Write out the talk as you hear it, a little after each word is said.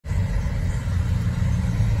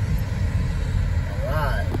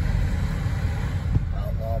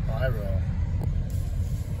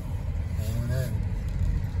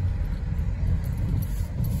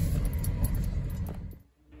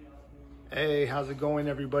Hey, how's it going,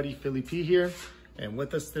 everybody? Philly P here, and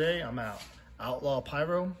with us today, I'm at OutLaw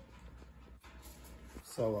Pyro.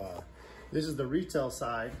 So this is the retail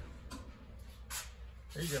side.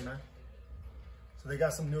 There you go, man. So they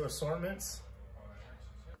got some new assortments.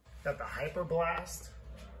 Got the Hyper Blast,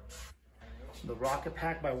 the Rocket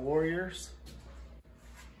Pack by Warriors.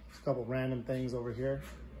 Just a couple random things over here.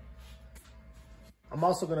 I'm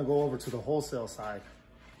also gonna go over to the wholesale side.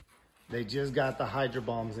 They just got the HYDRA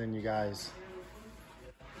bombs in, you guys.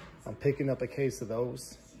 I'm picking up a case of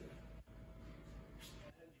those.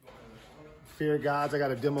 Fear Gods, I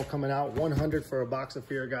got a demo coming out, 100 for a box of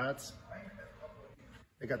Fear Gods.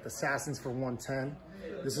 They got the Assassins for 110.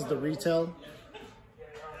 This is the retail.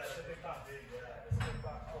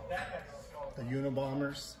 The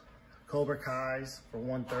Unabombers, Cobra Kais for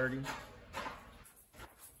 130.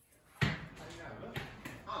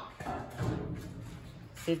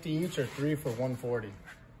 $50 each or 3 for 140.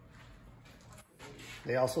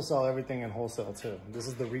 They also sell everything in wholesale too. This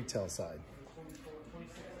is the retail side.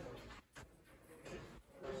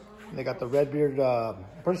 They got the Redbeard, I'm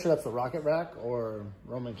pretty sure that's the Rocket Rack or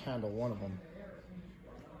Roman Candle, one of them.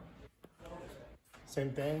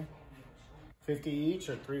 Same thing, 50 each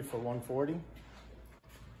or 3 for 140.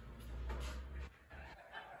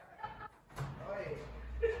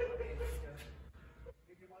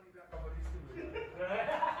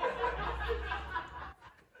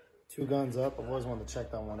 Two Guns Up, I've always wanted to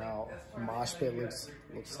check that one out. Mosh Pit looks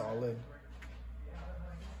solid.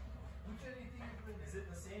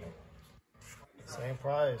 Same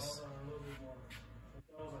price.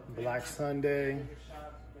 Black Sunday.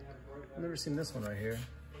 I've never seen this one right here.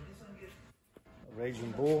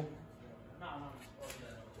 Raging Bull.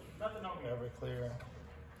 Everclear.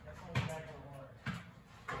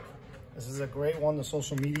 This is a great one to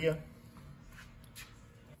social media.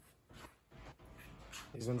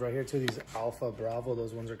 These ones right here too, these Alpha Bravo,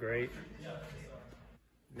 those ones are great.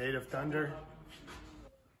 Native Thunder.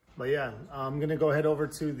 But yeah, I'm gonna go head over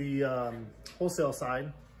to the wholesale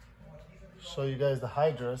side. Show you guys the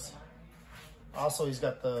Hydras. Also, he's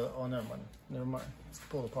got the, oh, never mind. Let's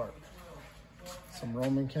pull it apart. Some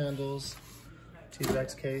Roman candles,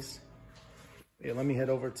 T-Rex case. Yeah, let me head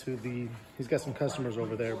over to the, he's got some customers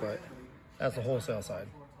over there, but that's the wholesale side.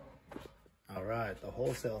 All right, the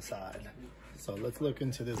wholesale side. So let's look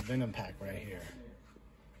into this Venom pack right here.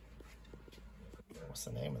 What's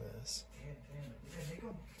the name of this?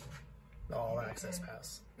 The All Access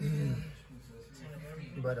Pass.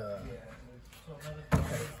 But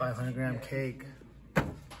 500 gram cake,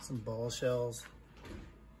 some ball shells,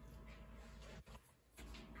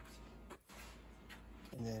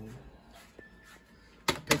 and then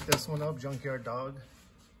I picked this one up, Junkyard Dog.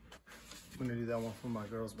 I'm gonna do that one for my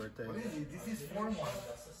girl's birthday. What is it? This is foreign one.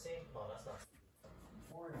 That's the same. No, that's not.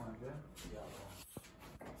 Foreign one, yeah.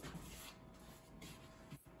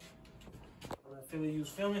 You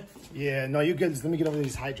filming? Yeah, no, you good. Let me get over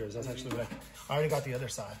these Hydras. That's actually what I already got the other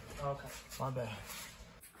side. Okay. My bad.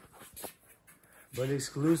 But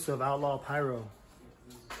exclusive OutLaw Pyro.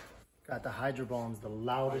 Got the HYDRA bombs, the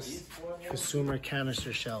loudest consumer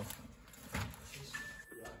canister shell.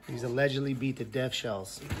 These allegedly beat the death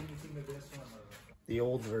shells. The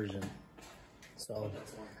old version. So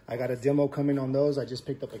I got a demo coming on those. I just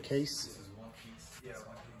picked up a case.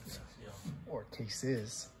 Or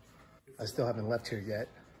cases. I still haven't left here yet.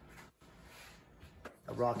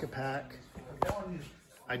 A Rocket Pack.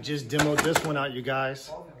 I just demoed this one out, you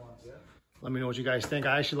guys. Let me know what you guys think.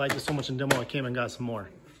 I actually liked it so much in demo, I came and got some more.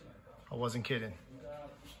 I wasn't kidding.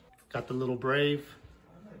 Got the little Brave.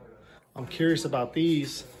 I'm curious about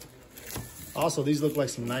these. Also, these look like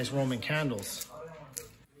some nice Roman candles.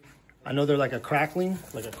 I know they're like a crackling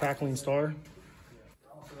star.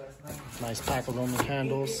 Nice pack of Roman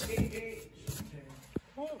candles.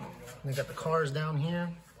 They got the cars down here.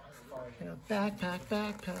 Backpack.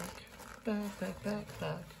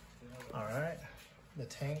 All right, the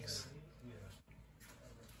tanks.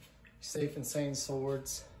 Safe and Sane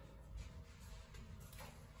swords.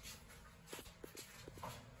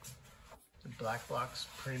 The Black Box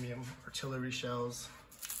premium artillery shells.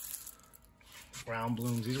 Ground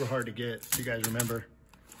blooms. These were hard to get, if you guys remember.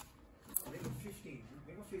 Make them 15.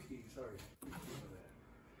 Make them 15, sorry.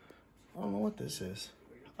 I don't know what this is.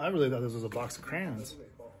 I really thought this was a box of crayons.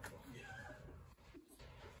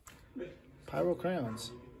 Pyro crayons.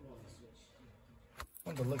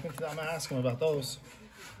 I'm gonna look into that. I'm gonna ask him about those.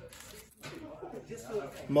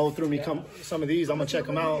 Mo threw me some of these. I'm gonna check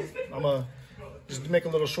them out. I'm gonna just make a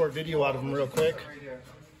little short video out of them real quick.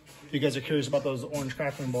 If you guys are curious about those orange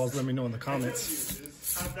crackling balls, let me know in the comments.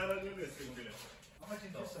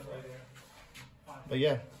 But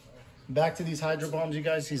yeah, back to these Hydra bombs, you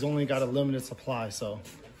guys. He's only got a limited supply, so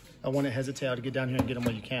I wouldn't hesitate to get down here and get them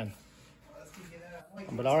while you can.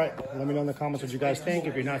 But all right, let me know in the comments what you guys think.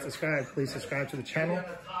 If you're not subscribed, please subscribe to the channel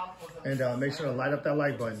and make sure to light up that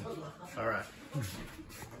like button. All right.